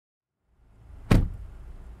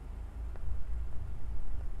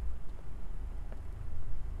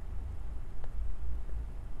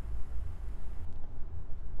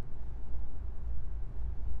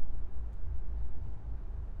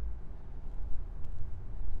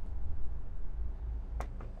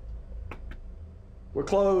We're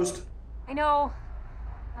closed. I know.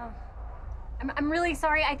 Oh. I'm really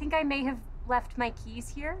sorry. I think I may have left my keys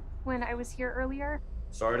here when I was here earlier.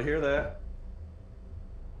 Sorry to hear that.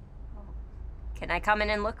 Can I come in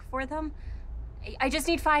and look for them? I just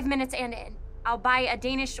need 5 minutes and I'll buy a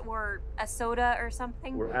Danish or a soda or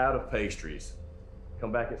something. We're out of pastries.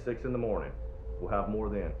 Come back at 6 in the morning. We'll have more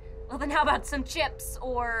then. Well, then how about some chips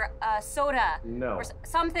or a soda? No. Or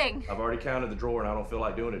something. I've already counted the drawer and I don't feel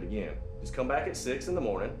like doing it again. Just come back at 6 in the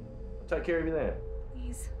morning. I'll take care of you then.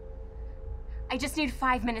 Please. I just need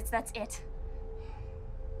 5 minutes, that's it.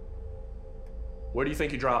 Where do you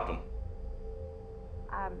think you dropped them?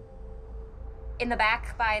 In the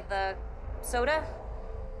back by the soda?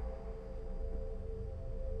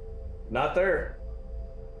 Not there.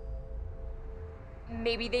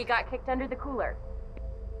 Maybe they got kicked under the cooler.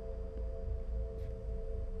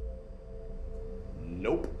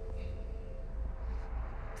 Nope.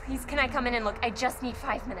 Please, can I come in and look? I just need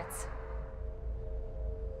 5 minutes.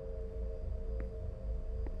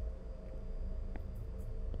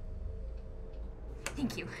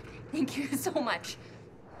 Thank you. Thank you so much.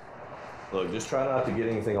 Look, just try not to get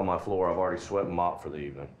anything on my floor. I've already swept and mopped for the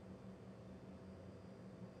evening.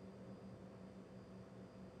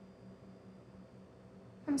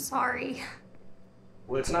 I'm sorry.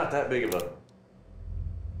 Well, it's not that big of a...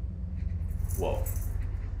 Whoa.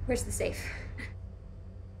 Where's the safe?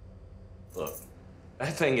 Look,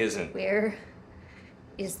 that thing isn't... Where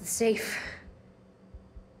is the safe?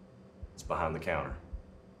 It's behind the counter.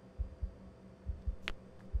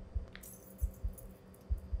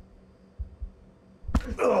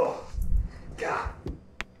 Oh, God.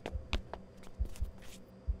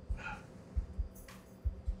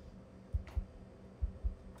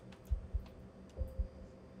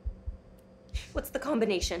 What's the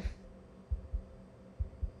combination?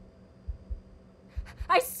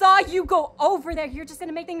 I saw you go over there. You're just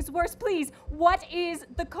gonna make things worse, please. What is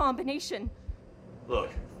the combination? Look,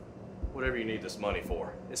 whatever you need this money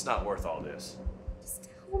for, it's not worth all this. Just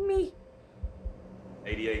tell me.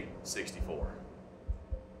 8864.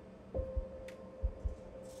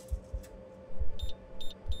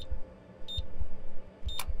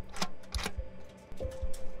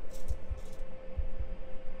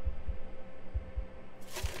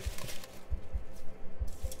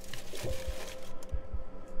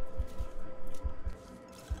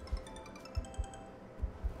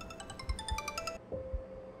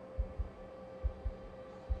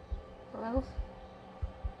 Hello?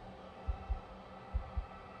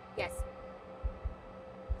 Yes.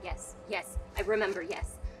 Yes, yes. I remember,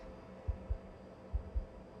 yes.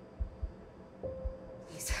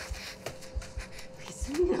 Please.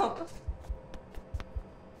 Please, no.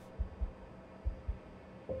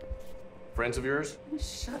 Friends of yours?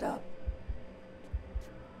 Shut up.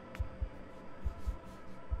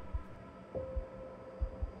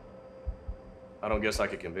 I don't guess I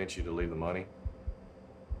could convince you to leave the money.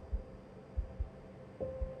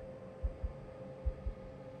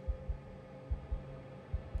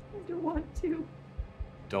 I don't want to.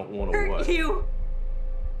 Don't want to Hurt what? you.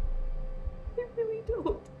 I really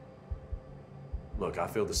don't. Look, I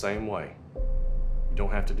feel the same way. You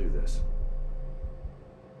don't have to do this.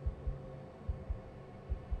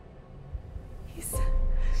 Please.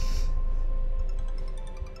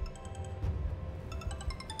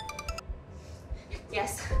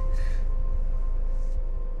 Yes.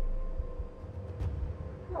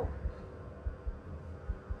 No.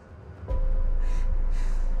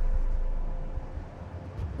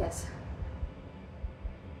 Yes.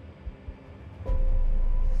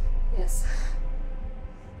 Yes.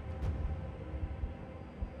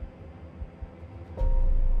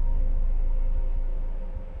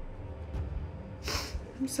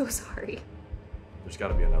 I'm so sorry. There's got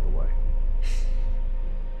to be another way.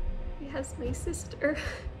 Yes, my sister.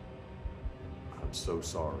 I'm so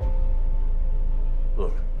sorry.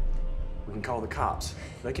 Look, we can call the cops.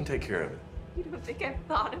 They can take care of it. You don't think I've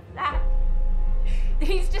thought of that? That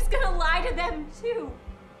he's just gonna lie to them, too.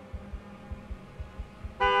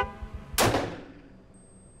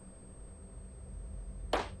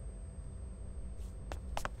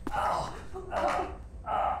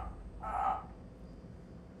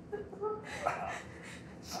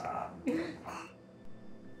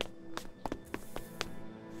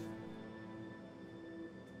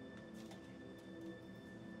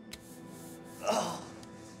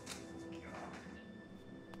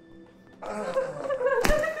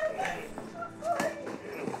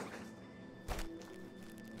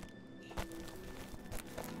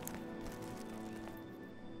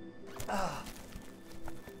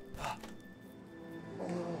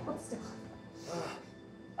 Hold still.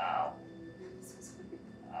 Ow. I'm so sorry.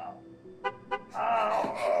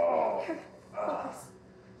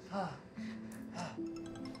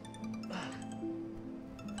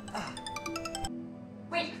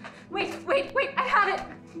 Wait, I have it.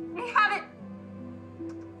 I have it.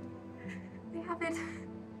 I have it.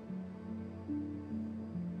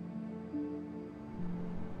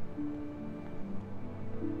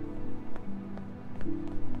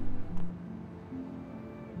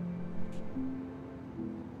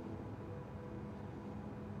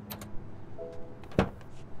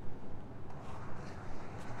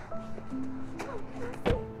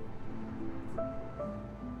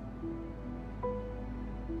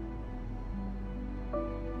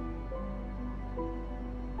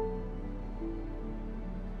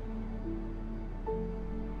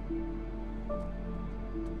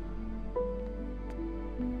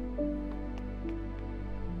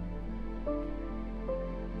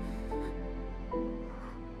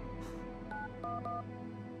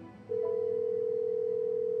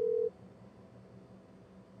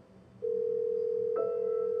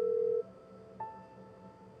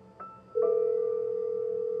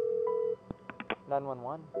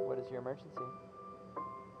 "911, what is your emergency?"